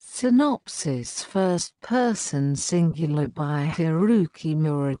Synopsis First Person Singular by Haruki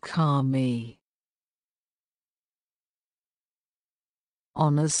Murakami.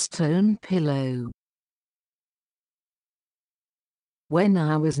 On a stone pillow. When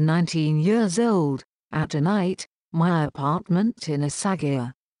I was 19 years old, at a night, my apartment in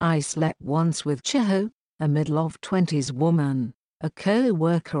Osaka, I slept once with Chiho, a middle-of-20s woman, a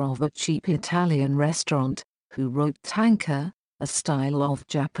co-worker of a cheap Italian restaurant, who wrote tanka, a style of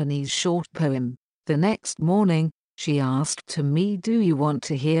Japanese short poem. The next morning, she asked me, "Do you want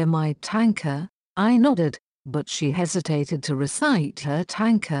to hear my tanka?" I nodded, but she hesitated to recite her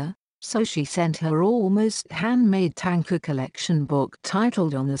tanka, so she sent her almost handmade tanka collection book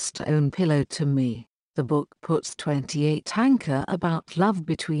titled On a Stone Pillow to me. The book puts 28 tanka about love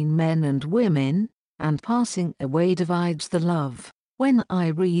between men and women, and passing away divides the love. When I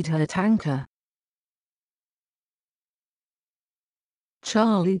read her tanka,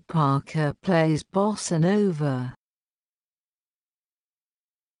 Charlie Parker plays bossa nova.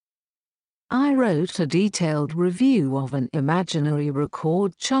 I wrote a detailed review of an imaginary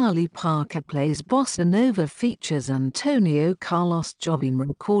record. Charlie Parker Plays Bossa Nova features Antonio Carlos Jobim,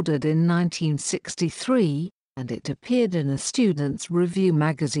 recorded in 1963, and it appeared in a student's review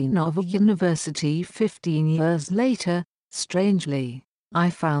magazine of a university 15 years later. Strangely, I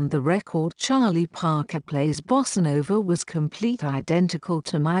found the record Charlie Parker Plays Bossa Nova was complete identical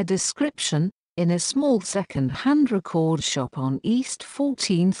to my description, in a small second-hand record shop on East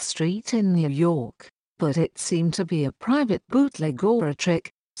 14th Street in New York, but it seemed to be a private bootleg or a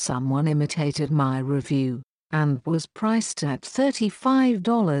trick. Someone imitated my review, and was priced at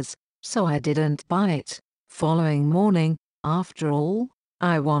 $35, so I didn't buy it. Following morning, after all,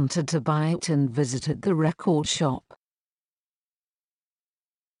 I wanted to buy it and visited the record shop.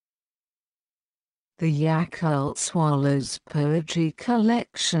 The Yakult Swallows Poetry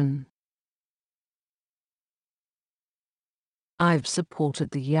Collection. I've supported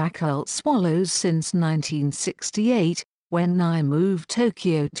the Yakult Swallows since 1968, when I moved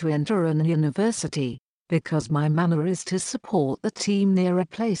Tokyo to enter an university, because my manner is to support the team near a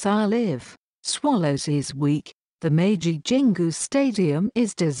place I live. Swallows is weak, the Meiji Jingu Stadium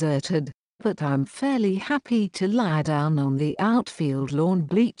is deserted, but I'm fairly happy to lie down on the outfield lawn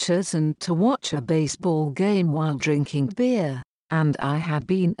bleachers and to watch a baseball game while drinking beer. And I had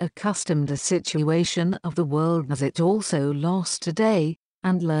been accustomed to the situation of the world as it also lost today,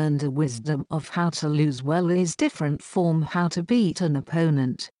 and learned a wisdom of how to lose well is different from how to beat an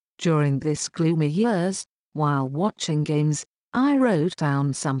opponent. During this gloomy years, while watching games, I wrote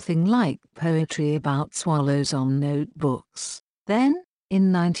down something like poetry about swallows on notebooks. Then,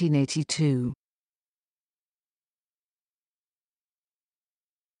 in 1982,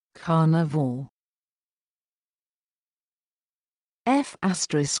 Carnival. F**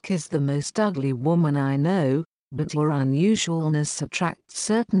 is the most ugly woman I know, but her unusualness attracts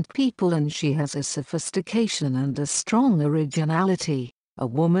certain people, and she has a sophistication and a strong originality. A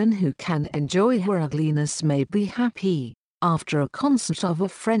woman who can enjoy her ugliness may be happy. After a concert of a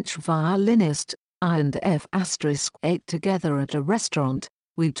French violinist, I and F** ate together at a restaurant.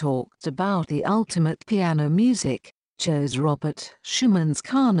 We talked about the ultimate piano music, chose Robert Schumann's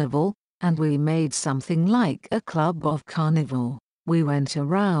Carnival, and we made something like a club of Carnival. We went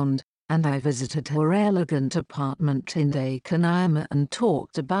around, and I visited her elegant apartment in Daikanyama and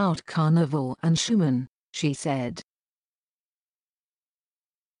talked about Carnival and Schumann, she said.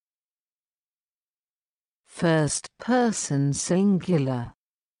 First person singular.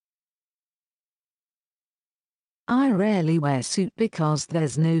 I rarely wear suit because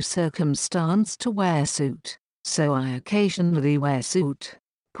there's no circumstance to wear suit, so I occasionally wear suit,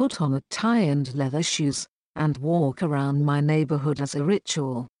 put on a tie and leather shoes, and walk around my neighborhood as a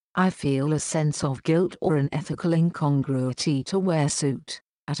ritual. I feel a sense of guilt or an ethical incongruity to wear suit.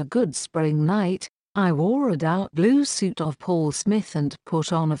 At a good spring night, I wore a dark blue suit of Paul Smith and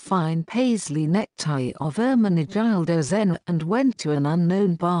put on a fine paisley necktie of Ermenegildo Zegna and went to an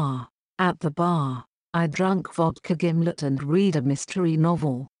unknown bar. At the bar, I drank vodka gimlet and read a mystery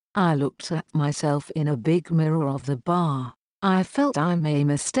novel. I looked at myself in a big mirror of the bar. I felt I may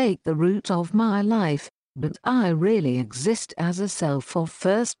mistake the route of my life, but I really exist as a self of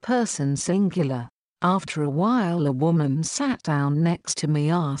first person singular. After a while a woman sat down next to me,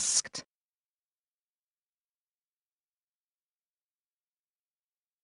 asked,